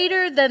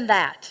greater than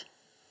that.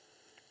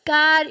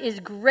 God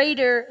is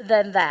greater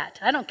than that.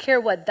 I don't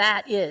care what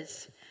that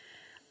is.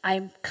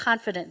 I'm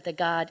confident that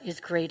God is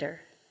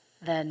greater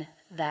than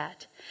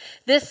that.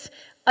 This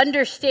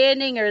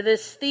understanding or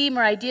this theme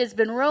or idea has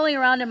been rolling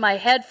around in my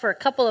head for a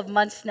couple of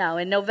months now.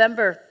 In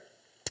November,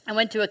 I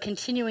went to a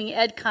continuing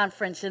ed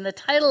conference, and the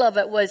title of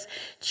it was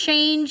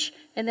Change,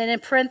 and then in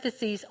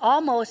parentheses,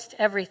 Almost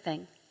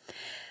Everything.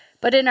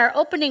 But in our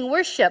opening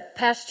worship,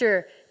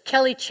 Pastor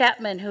Kelly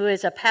Chapman, who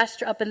is a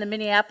pastor up in the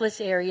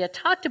Minneapolis area,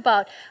 talked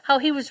about how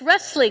he was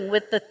wrestling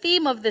with the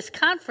theme of this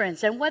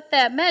conference and what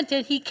that meant.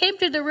 And he came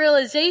to the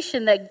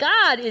realization that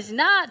God is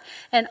not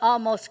an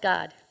almost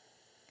God,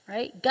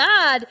 right?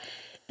 God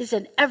is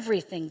an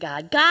everything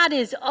God. God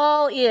is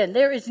all in.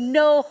 There is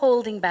no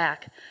holding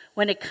back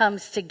when it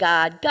comes to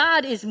God.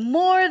 God is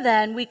more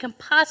than we can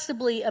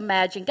possibly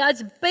imagine.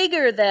 God's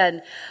bigger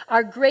than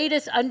our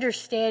greatest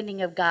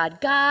understanding of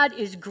God. God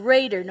is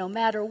greater no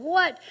matter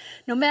what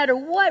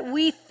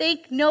we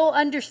think, know,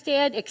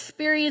 understand,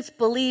 experience,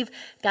 believe.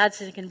 God's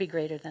going to be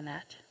greater than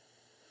that.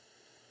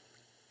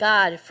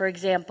 God, for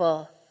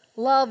example,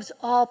 loves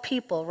all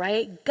people,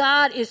 right?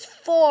 God is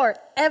for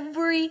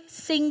every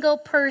single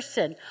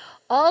person.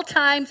 All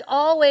times,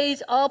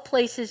 always, all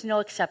places, no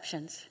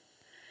exceptions.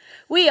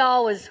 We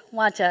always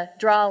want to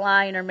draw a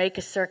line or make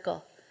a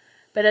circle.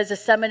 But as a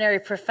seminary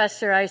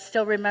professor, I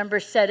still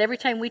remember said, every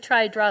time we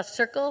try to draw a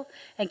circle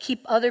and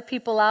keep other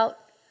people out,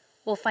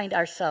 we'll find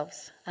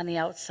ourselves on the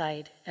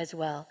outside as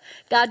well.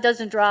 God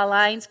doesn't draw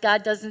lines.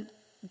 God doesn't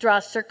draw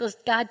circles.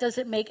 God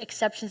doesn't make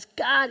exceptions.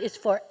 God is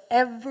for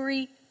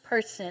every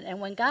person.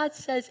 And when God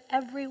says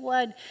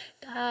everyone,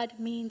 God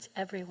means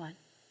everyone.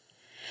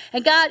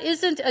 And God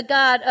isn't a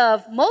God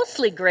of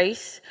mostly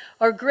grace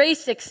or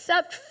grace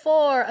except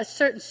for a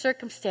certain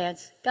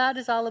circumstance. God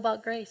is all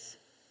about grace.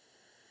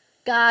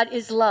 God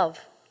is love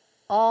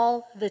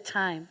all the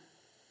time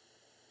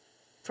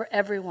for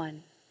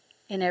everyone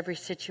in every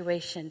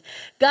situation.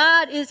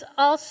 God is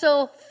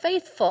also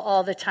faithful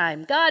all the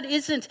time. God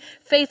isn't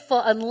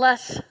faithful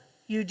unless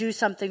you do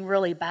something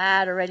really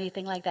bad or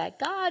anything like that.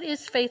 God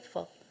is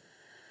faithful.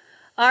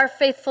 Our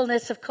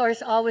faithfulness, of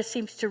course, always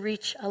seems to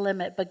reach a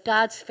limit, but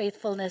God's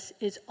faithfulness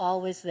is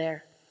always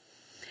there.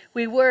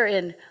 We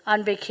were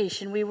on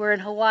vacation. We were in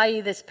Hawaii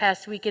this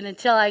past week, and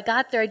until I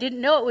got there, I didn't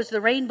know it was the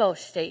Rainbow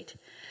State.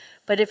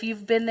 But if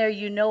you've been there,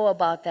 you know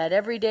about that.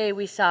 Every day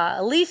we saw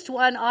at least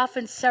one,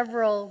 often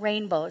several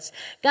rainbows.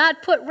 God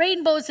put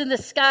rainbows in the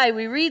sky.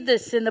 We read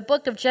this in the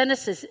book of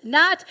Genesis,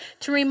 not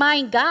to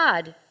remind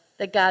God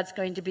that God's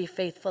going to be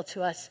faithful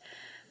to us,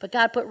 but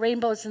God put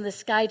rainbows in the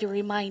sky to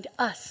remind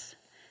us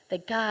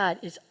that God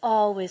is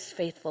always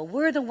faithful.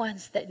 We're the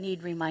ones that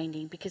need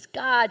reminding because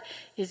God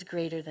is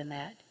greater than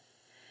that.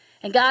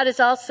 And God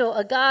is also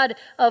a God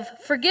of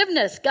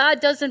forgiveness. God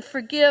doesn't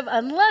forgive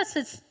unless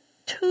it's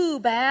too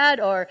bad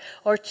or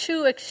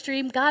too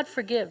extreme. God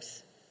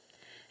forgives.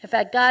 In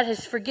fact, God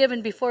has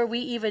forgiven before we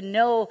even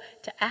know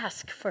to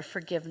ask for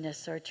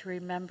forgiveness or to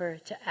remember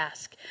to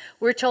ask.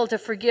 We're told to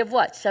forgive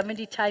what?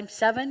 70 times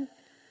 7?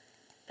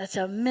 That's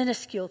a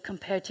minuscule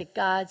compared to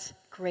God's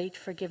great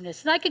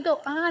forgiveness. And I could go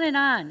on and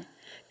on.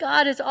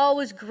 God is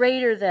always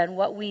greater than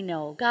what we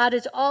know. God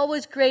is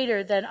always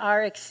greater than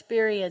our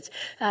experience.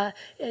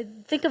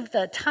 Think of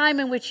the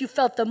time in which you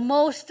felt the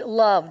most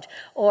loved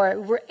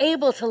or were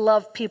able to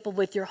love people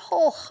with your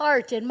whole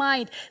heart and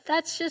mind.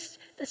 That's just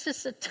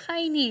a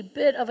tiny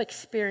bit of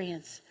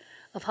experience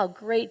of how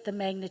great the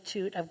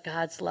magnitude of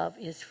God's love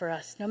is for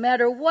us. No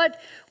matter what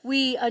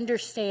we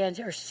understand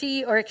or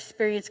see or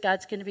experience,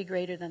 God's going to be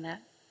greater than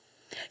that.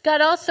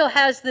 God also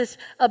has this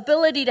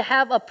ability to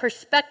have a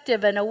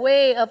perspective and a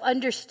way of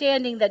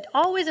understanding that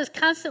always is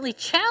constantly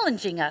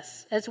challenging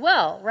us as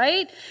well,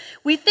 right?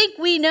 We think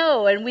we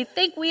know and we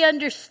think we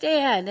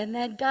understand, and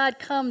then God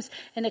comes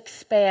and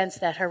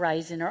expands that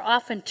horizon or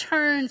often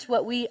turns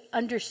what we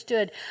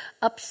understood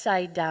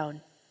upside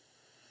down.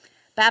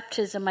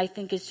 Baptism, I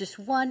think, is just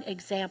one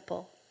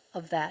example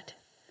of that.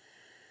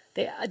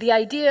 The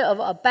idea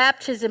of a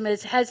baptism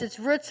has its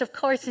roots, of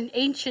course, in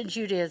ancient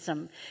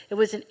Judaism. It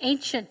was an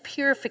ancient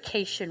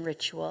purification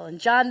ritual, and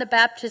John the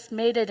Baptist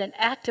made it an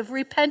act of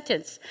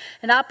repentance,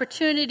 an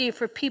opportunity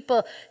for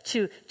people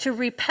to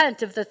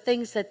repent of the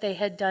things that they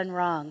had done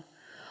wrong.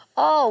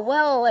 All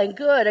well and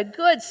good, a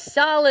good,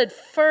 solid,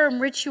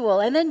 firm ritual.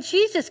 And then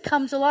Jesus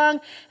comes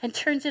along and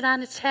turns it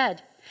on its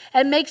head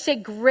and makes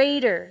it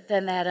greater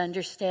than that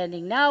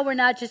understanding. Now we're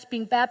not just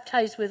being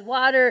baptized with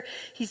water.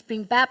 He's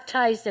being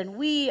baptized, and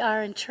we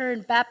are in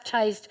turn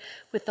baptized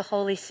with the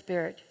Holy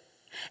Spirit.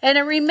 And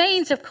it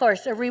remains, of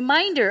course, a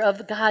reminder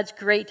of God's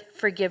great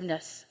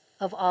forgiveness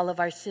of all of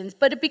our sins.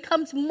 But it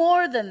becomes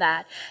more than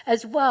that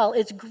as well.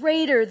 It's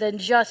greater than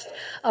just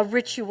a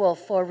ritual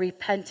for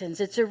repentance.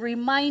 It's a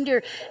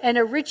reminder and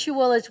a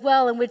ritual as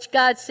well in which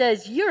God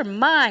says, "You're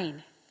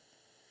mine.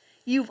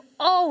 You've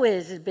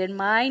always been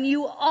mine.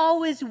 You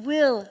always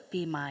will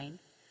be mine.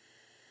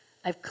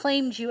 I've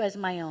claimed you as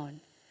my own.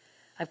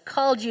 I've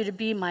called you to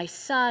be my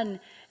son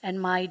and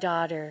my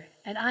daughter.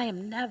 And I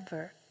am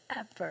never,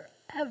 ever,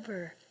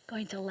 ever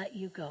going to let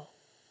you go."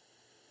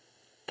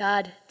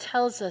 God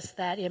tells us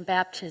that in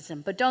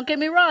baptism. But don't get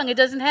me wrong, it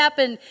doesn't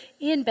happen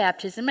in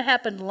baptism. It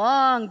happened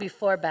long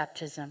before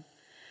baptism.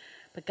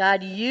 But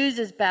God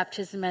uses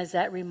baptism as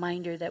that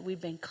reminder that we've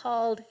been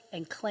called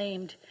and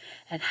claimed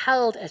and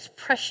held as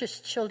precious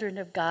children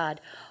of God,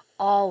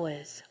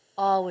 always,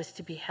 always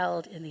to be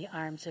held in the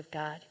arms of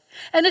God.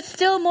 And it's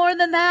still more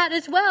than that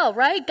as well,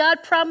 right?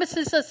 God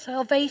promises us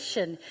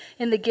salvation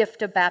in the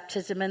gift of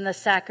baptism and the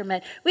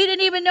sacrament. We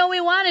didn't even know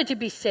we wanted to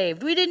be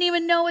saved. We didn't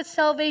even know what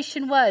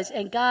salvation was.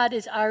 And God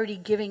is already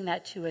giving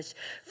that to us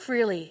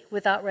freely,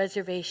 without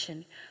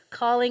reservation,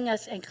 calling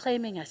us and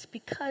claiming us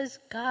because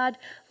God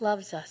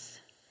loves us.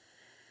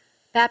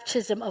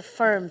 Baptism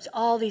affirms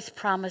all these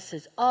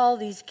promises, all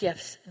these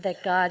gifts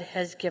that God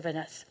has given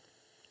us.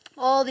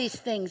 All these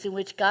things in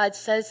which God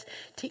says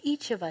to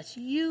each of us,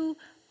 you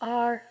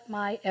are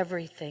my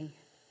everything,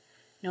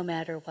 no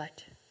matter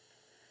what.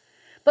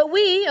 But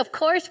we, of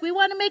course, we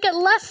want to make it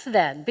less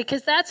than,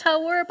 because that's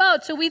how we're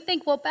about. So we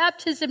think, well,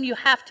 baptism, you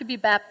have to be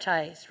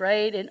baptized,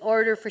 right, in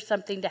order for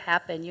something to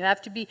happen. You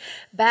have to be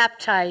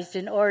baptized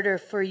in order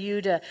for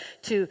you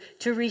to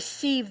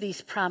receive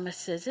these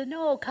promises. And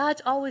no,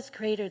 God's always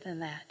greater than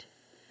that.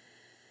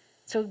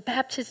 So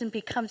baptism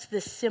becomes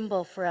this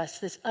symbol for us,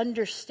 this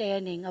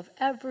understanding of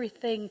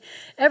everything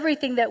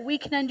that we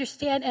can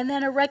understand, and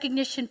then a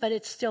recognition, but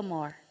it's still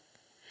more.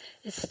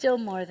 It's still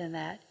more than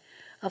that,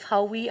 of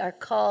how we are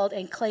called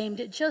and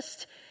claimed,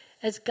 just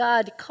as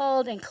God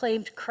called and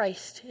claimed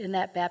Christ in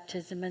that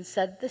baptism and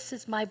said, this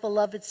is my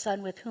beloved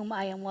Son with whom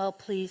I am well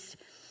pleased.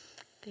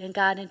 And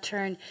God in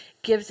turn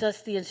gives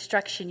us the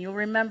instruction. You'll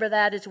remember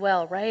that as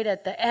well, right?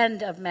 At the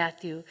end of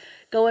Matthew,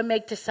 go and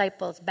make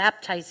disciples,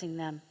 baptizing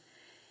them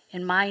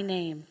in my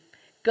name.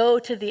 Go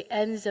to the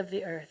ends of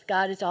the earth.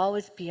 God is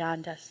always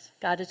beyond us.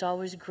 God is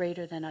always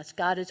greater than us.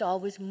 God is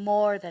always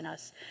more than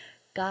us.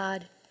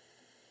 God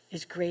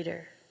is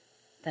greater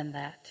than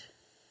that.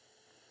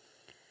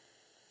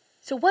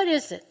 So what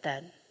is it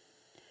then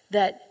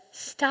that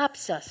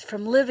stops us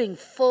from living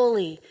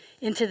fully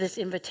into this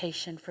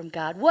invitation from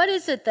God? What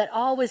is it that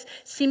always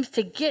seems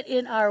to get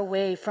in our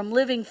way from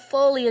living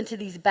fully into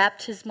these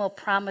baptismal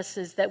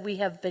promises that we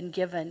have been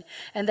given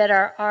and that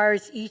are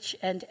ours each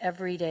and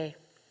every day?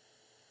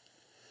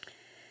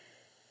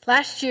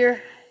 Last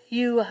year,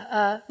 you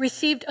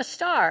received a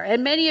star.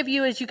 And many of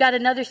you, as you got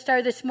another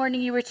star this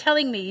morning, you were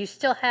telling me you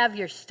still have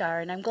your star.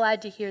 And I'm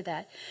glad to hear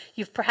that.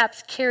 You've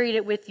perhaps carried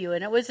it with you.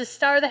 And it was a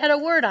star that had a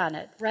word on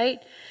it, right?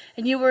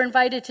 And you were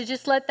invited to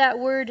just let that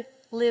word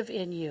live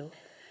in you.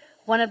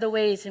 One of the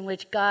ways in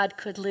which God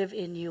could live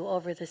in you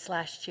over this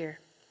last year.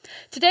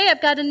 Today,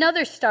 I've got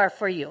another star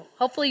for you.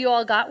 Hopefully you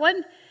all got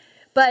one.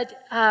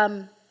 But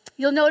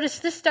you'll notice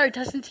this star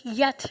doesn't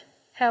yet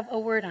have a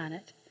word on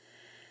it.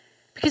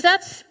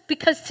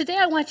 Because today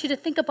I want you to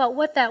think about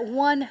what that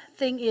one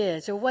thing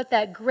is, or what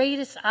that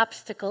greatest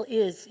obstacle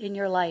is in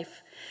your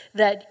life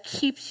that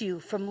keeps you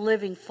from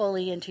living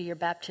fully into your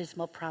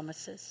baptismal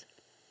promises.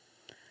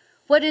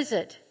 What is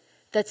it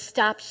that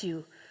stops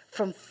you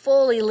from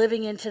fully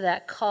living into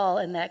that call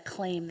and that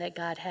claim that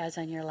God has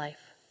on your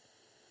life?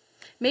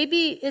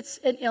 Maybe it's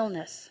an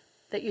illness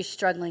that you're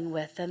struggling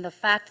with, and the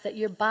fact that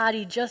your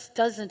body just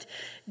doesn't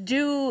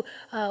do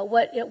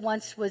what it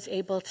once was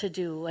able to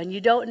do, and you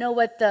don't know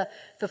what the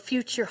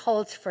future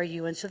holds for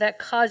you, and so that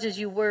causes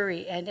you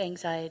worry and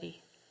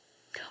anxiety.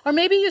 Or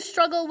maybe you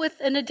struggle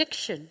with an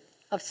addiction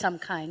of some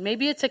kind.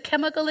 Maybe it's a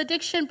chemical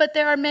addiction, but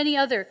there are many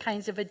other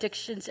kinds of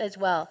addictions as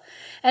well.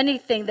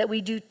 Anything that we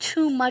do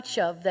too much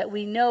of that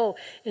we know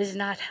is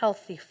not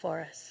healthy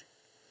for us.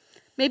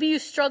 Maybe you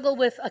struggle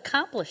with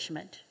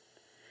accomplishment.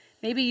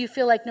 Maybe you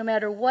feel like no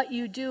matter what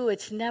you do,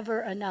 it's never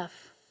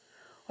enough,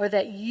 or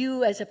that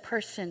you as a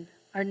person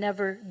are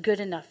never good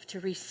enough to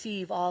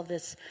receive all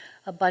this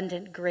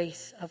abundant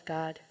grace of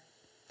God.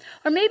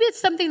 Or maybe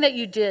it's something that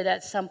you did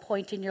at some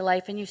point in your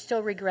life and you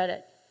still regret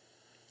it.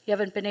 You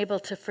haven't been able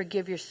to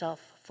forgive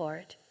yourself for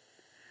it.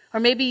 Or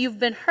maybe you've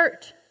been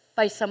hurt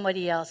by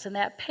somebody else, and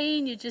that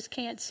pain, you just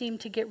can't seem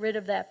to get rid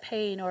of that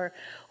pain or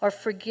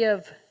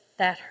forgive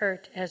that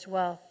hurt as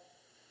well.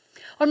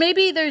 Or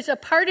maybe there's a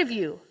part of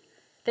you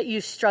that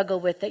you struggle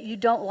with, that you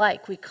don't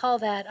like. We call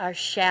that our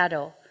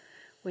shadow.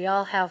 We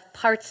all have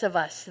parts of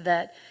us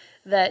that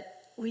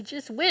we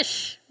just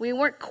wish we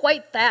weren't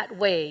quite that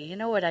way. You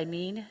know what I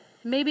mean?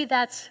 Maybe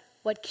that's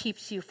what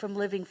keeps you from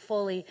living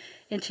fully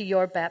into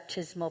your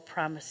baptismal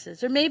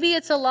promises. Or maybe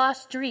it's a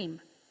lost dream.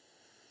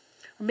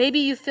 Or maybe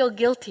you feel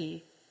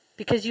guilty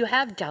because you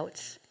have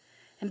doubts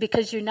and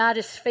because you're not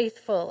as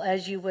faithful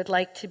as you would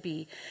like to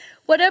be.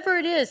 Whatever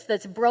it is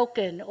that's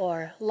broken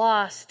or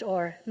lost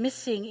or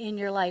missing in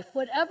your life,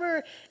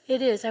 whatever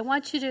it is, I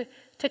want you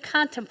to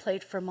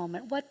contemplate for a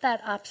moment what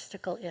that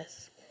obstacle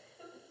is.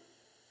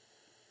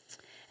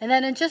 And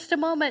then in just a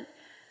moment,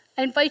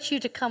 I invite you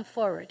to come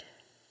forward.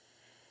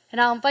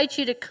 And I'll invite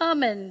you to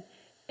come and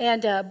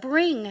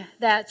bring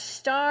that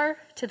star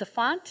to the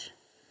font.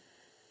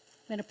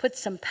 I'm going to put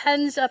some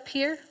pens up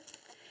here.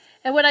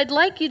 And what I'd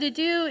like you to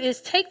do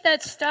is take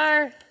that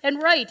star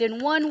and write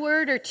in one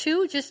word or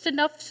two, just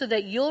enough so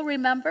that you'll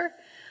remember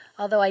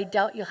although I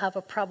doubt you'll have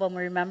a problem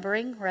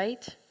remembering,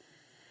 right?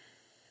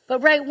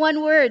 But write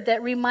one word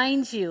that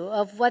reminds you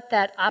of what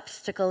that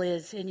obstacle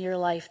is in your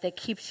life that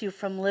keeps you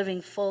from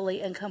living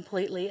fully and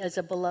completely as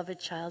a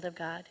beloved child of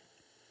God.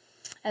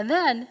 And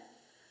then,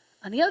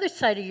 on the other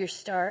side of your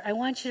star, I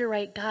want you to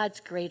write God's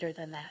greater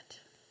than that.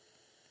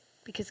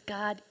 Because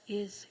God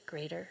is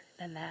greater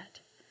than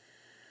that.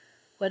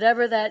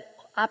 Whatever that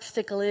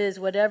obstacle is,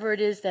 whatever it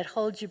is that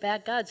holds you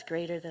back, God's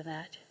greater than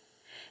that.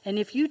 And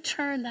if you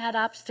turn that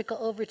obstacle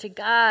over to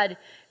God,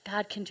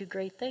 God can do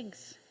great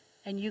things.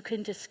 And you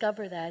can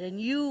discover that. And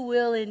you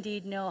will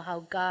indeed know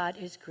how God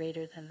is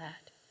greater than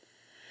that.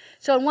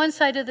 So on one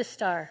side of the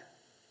star,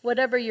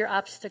 whatever your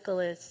obstacle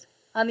is.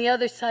 On the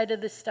other side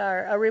of the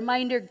star, a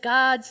reminder,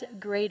 God's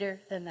greater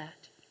than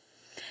that.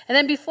 And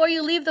then before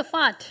you leave the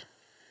font,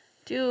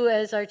 do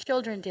as our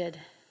children did.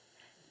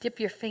 Dip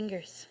your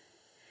fingers.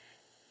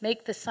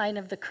 Make the sign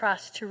of the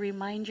cross to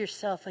remind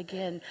yourself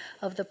again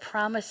of the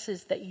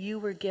promises that you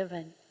were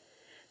given.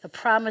 The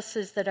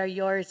promises that are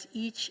yours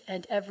each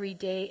and every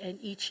day and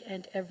each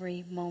and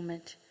every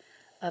moment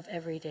of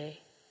every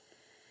day.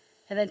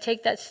 And then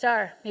take that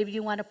star. Maybe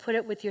you want to put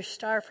it with your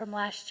star from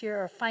last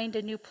year or find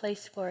a new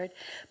place for it.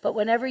 But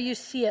whenever you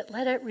see it,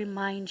 let it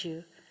remind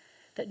you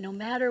that no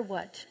matter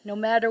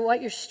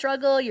what your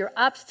struggle, your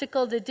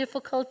obstacle, the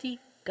difficulty,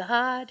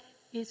 God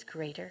is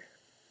greater.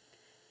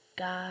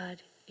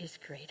 God is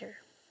greater.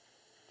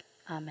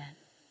 Amen.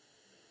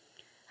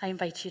 I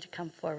invite you to come forward.